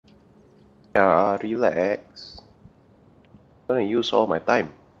Yeah, relax. I'm gonna use all my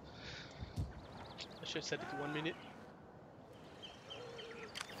time. I should set it to 1 minute.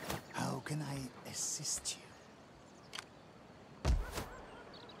 How can I assist you?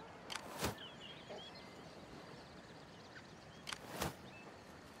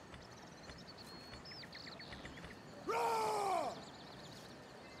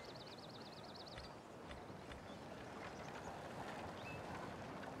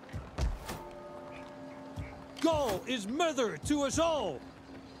 Gaul is mother to us all!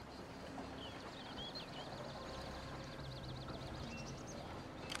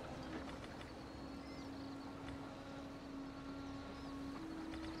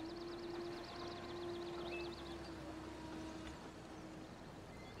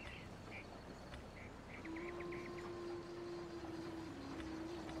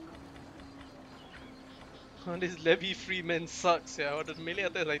 This Levy Freeman sucks, yeah. The melee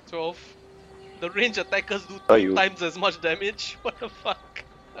attack is like 12. The range attackers do Oh, 3 you times as much damage. What the fuck?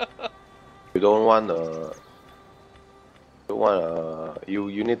 you don't want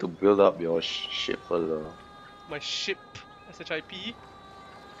you need to build up your ship further. My ship, SHIP.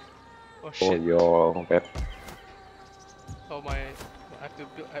 Oh Oh, shit. your Oh my. I have to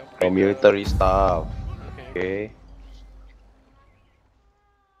build. I your upgrade military stuff. Okay. Okay.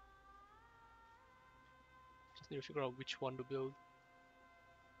 Just need to figure out which one to build.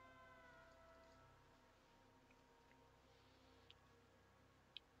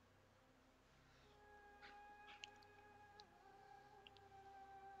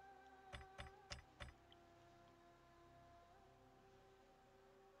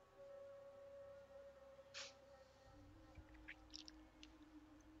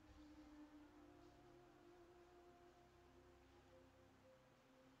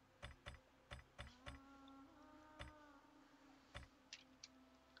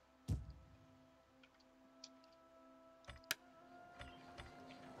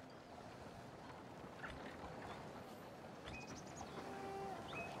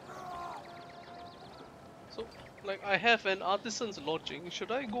 So, like, I have an artisan's lodging. Should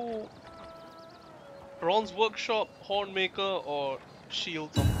I go bronze workshop, horn maker, or shield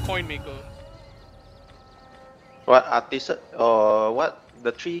or coin maker? What artisan? What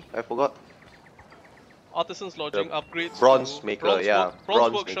the tree? I forgot. Artisan's lodging The upgrades bronze to maker. Yeah, bronze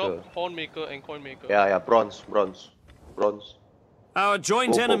bronze workshop, maker. horn maker, and coin maker. Yeah, bronze. Our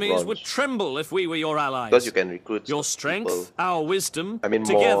joint Go for enemies would bronze. tremble if we were your Because you allies. can recruit Your people. strength, our wisdom, I mean,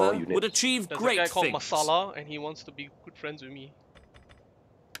 more together units. would achieve There's a great guy called things. Masala, and he wants to be good friends with me.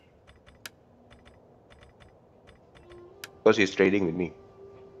 Because he's trading with me.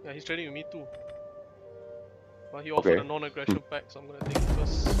 Yeah, he's trading with me too. But he offered Okay. a non-aggression pact, so I'm gonna take it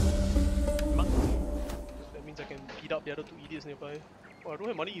first. That means I can beat up the other 2 idiots nearby. Oh, I don't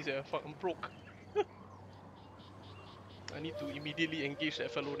have money, yeah. Fuck, I'm broke. I need to immediately engage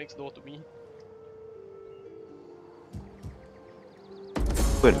that fellow next door to me.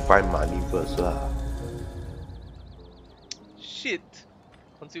 Go and find money first lah. Shit!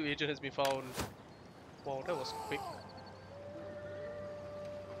 Concealed agent has been found. Wow, that was quick.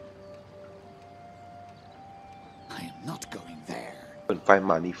 I am not going there. Go and find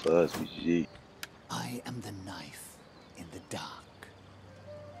money first, Vijay. I am the knife in the dark.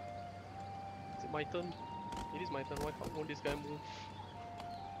 Is it my turn? It is my turn. Why won't this guy move?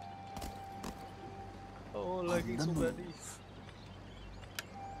 Oh, lagging so badly.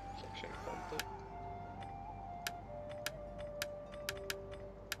 Section counter.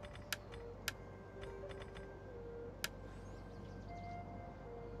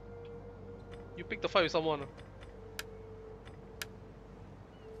 You picked a fight with someone.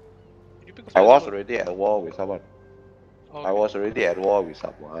 Did you pick a fight I with was someone? already at war with someone. Oh, I was already at war with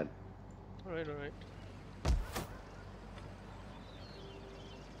someone. Alright, alright.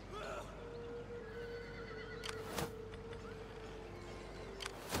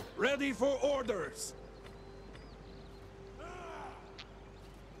 Ready for orders!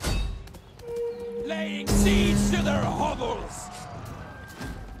 Laying siege to their hovels!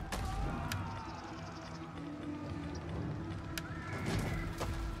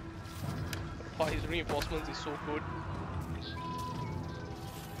 His reinforcements is so good.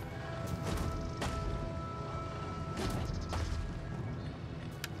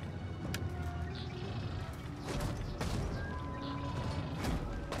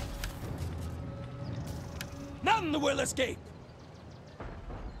 None will escape!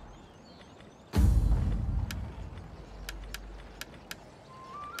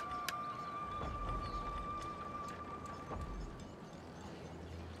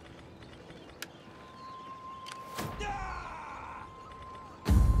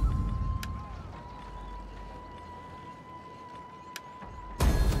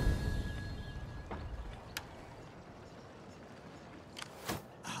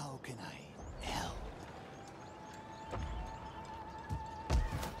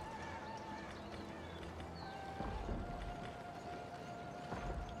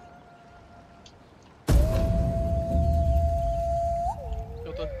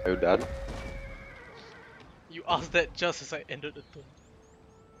 Are you done? You asked that just as I ended the turn.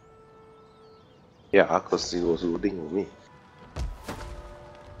 Yeah, because he was looting with me.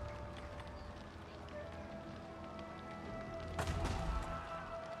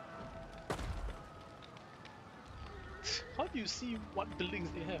 How do you see what buildings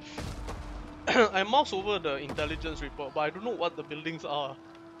they have? I mouse over the intelligence report, but I don't know what the buildings are.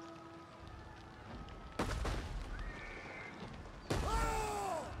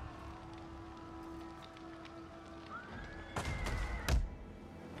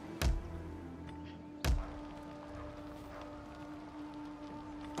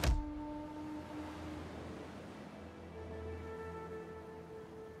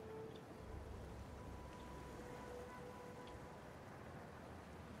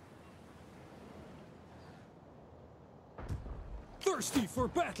 Thirsty for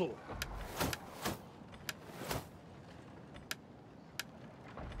battle!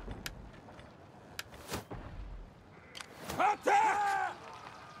 Attack!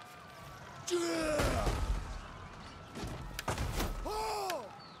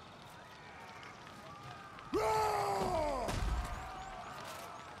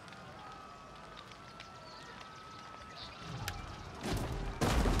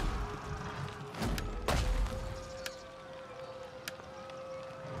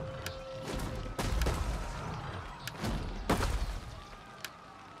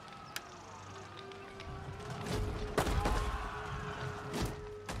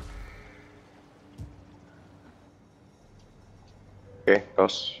 Okay,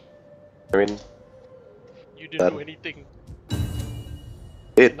 cause I mean, You didn't do Done. anything.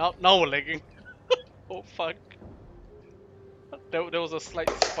 it. Now we're lagging. Oh fuck. There was a slight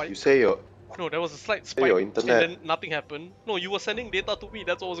spike. You say your No, there was a slight say spike your and internet. then nothing happened. No, you were sending data to me,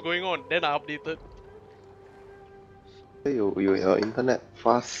 that's what was going on. Then I updated. Say your internet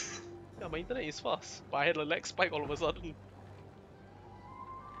fast. Yeah, my internet is fast, but I had a lag spike all of a sudden.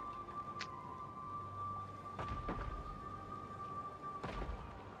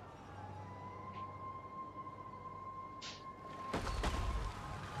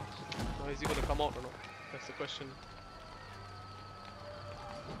 Now is he gonna come out or not? That's the question.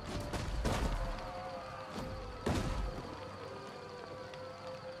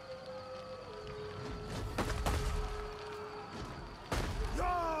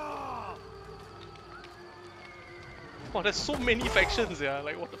 Oh, there's so many factions, yeah.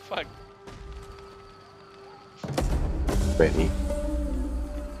 Like, what the fuck? Many.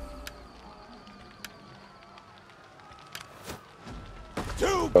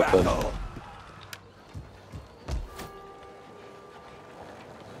 To Button. battle!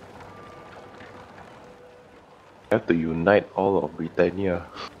 I have to unite all of Britannia.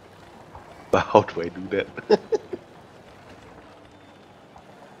 But how do I do that?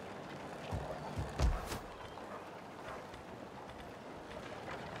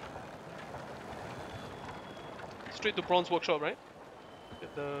 Straight to Bronze Workshop, right?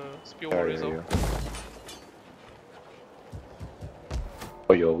 Get the Spear Yeah, Warriors yeah, out. yeah.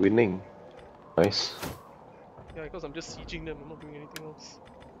 Oh, you're winning. Nice. Yeah, because I'm just sieging them, I'm not doing anything else.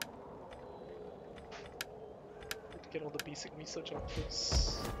 Need to get all the basic research out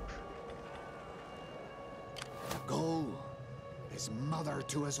first. Goal is mother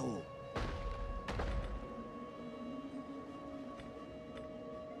to us all.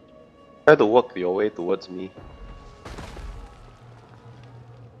 Try to work your way towards me.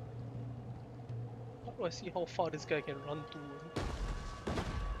 How do I see how far this guy can run to?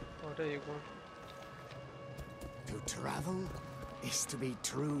 Oh, there you go. To travel is to be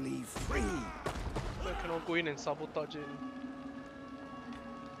truly free. I cannot go in and sabotage it.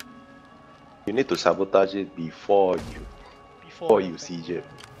 You need to sabotage it before Before I you attack. siege it.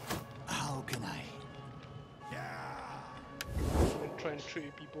 How can I? And try and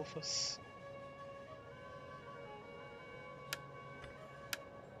trade people first.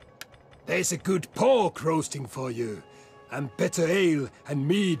 There's a good pork roasting for you, and better ale and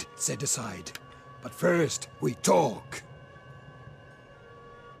mead set aside. But first, we talk.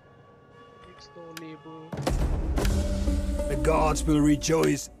 Next door neighbor. The gods will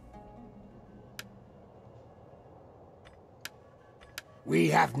rejoice. We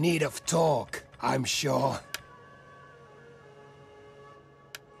have need of talk, I'm sure.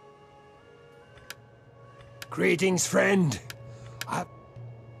 Greetings, friend.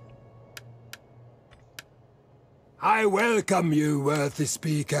 I welcome you, worthy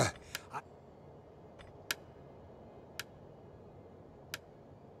speaker.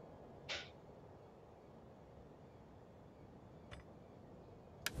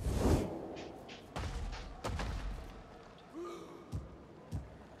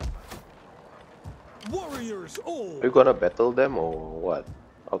 Warriors all! Are you gonna battle them or what?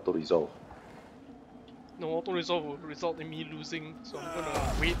 Auto resolve. No, auto resolve will result in me losing, so I'm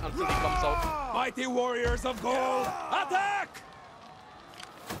gonna wait until he comes out. Mighty warriors of gold, attack!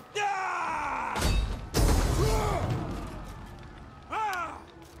 Yeah!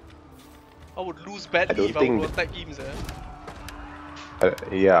 I would lose I badly don't if I think would attack him, eh?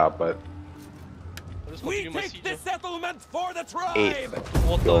 Yeah, but I'll just We continue my take siege. the settlement for the 8. tribe!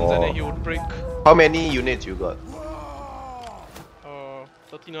 4 turns and then he would break How many units you got?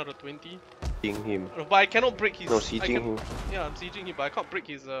 13 out of 20. Sieging him. But I cannot break his. No, I sieging can- him. Yeah, I'm sieging him, but I can't break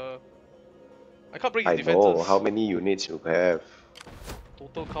his. I can't break I his know. defenses. How many units you have?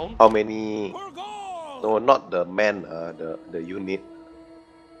 Total count? How many? For gold! No, not the man. The unit.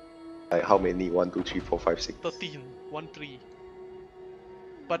 Like how many? 1, 2, 3, 4, 5, 6. 13. 1, 3.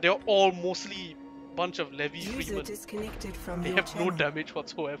 But they're all mostly bunch of levy User freemen. disconnected from They your have no channel. damage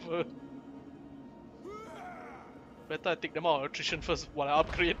whatsoever. Better I take them out of attrition first while I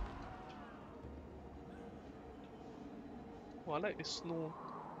upgrade. Oh, I like this snow.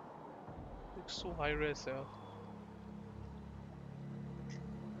 Looks so high res, yeah.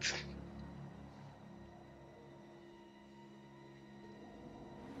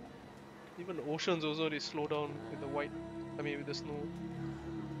 Even the oceans also, they slow down with the white. I mean with the snow.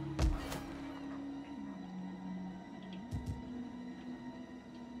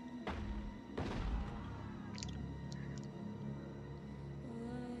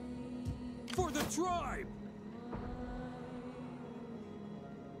 For the tribe!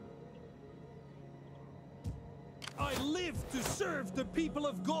 I live to serve the people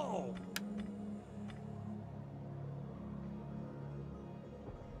of Gaul!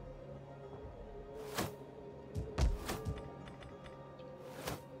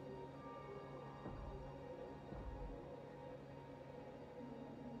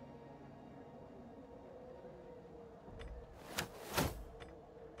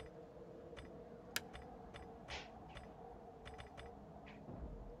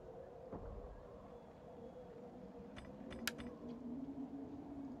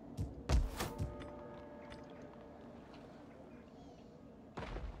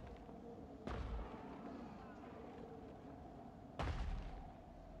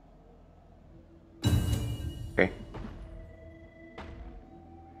 Okay.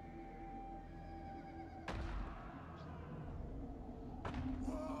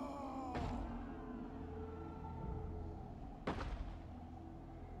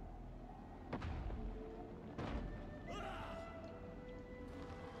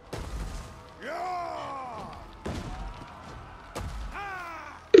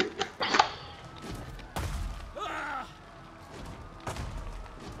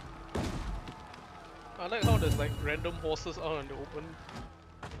 I like how there's like random horses out in the open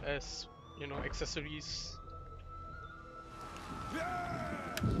as, you know, accessories.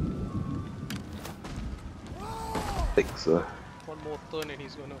 Six. One more turn and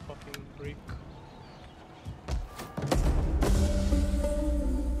he's gonna fucking break.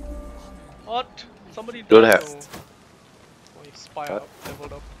 What? Somebody Don't died have. though. Oh, he spy What? up,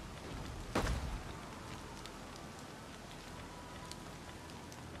 leveled up.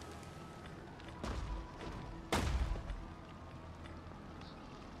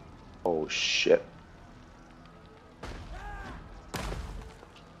 Oh shit.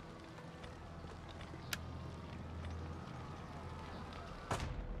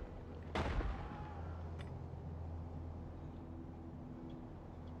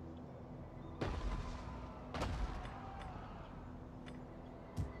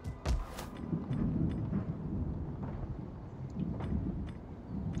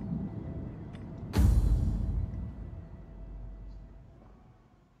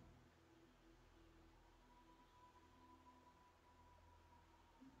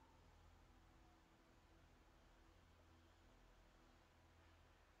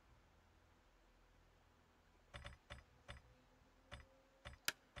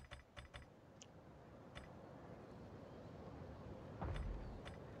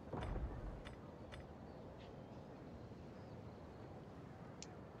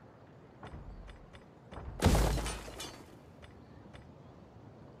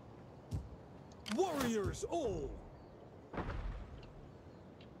 Warriors all!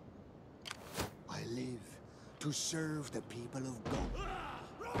 I live to serve the people of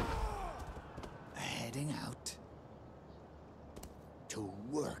Gaul. Heading out to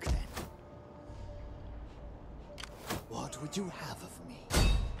work then. What would you have of me?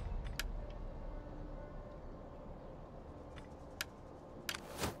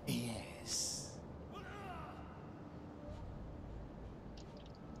 Yes.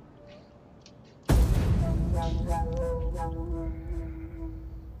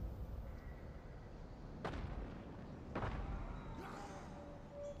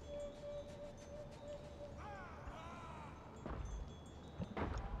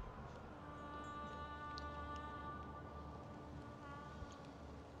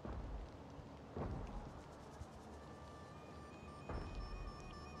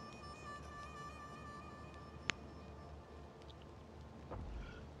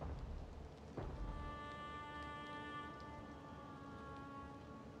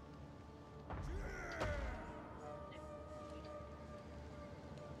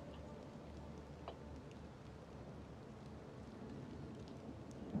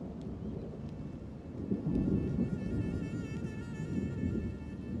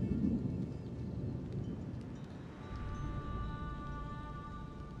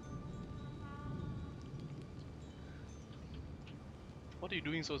 What are you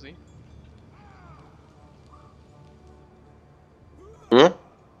doing, Sozi? Hmm?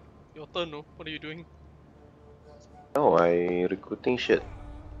 Your turn, no? What are you doing? No, I recruiting shit.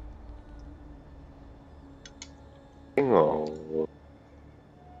 Oh,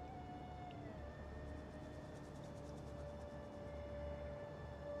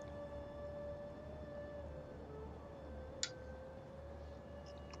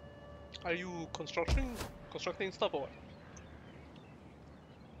 Are you constructing stuff or what?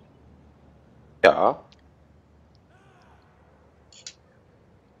 yeah.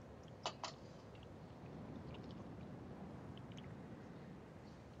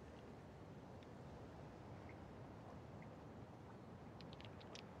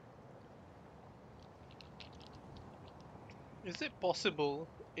 Is it possible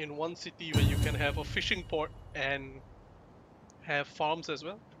in one city where you can have a fishing port and have farms as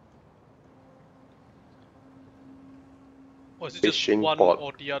well? Or is it just Fishing one port.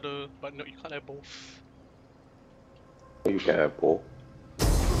 or the other, but no, you can't have both? You can have both.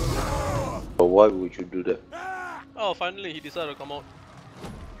 But why would you do that? Oh, finally he decided to come out.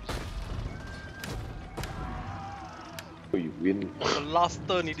 So you win. On the last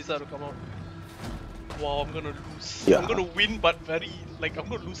turn he decided to come out. Wow, I'm gonna lose. Yeah. I'm gonna win, but I'm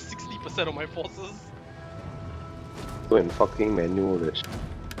gonna lose 60% of my forces. Go and fucking manual that shit.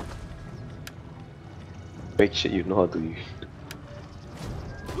 Make sure you know how to use.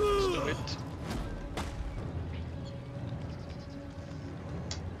 Let's do it.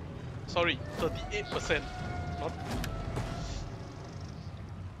 Sorry, 38%. Not.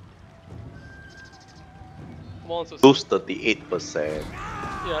 Come on, Sosi. Lose 38%.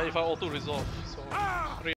 Yeah, if I auto resolve.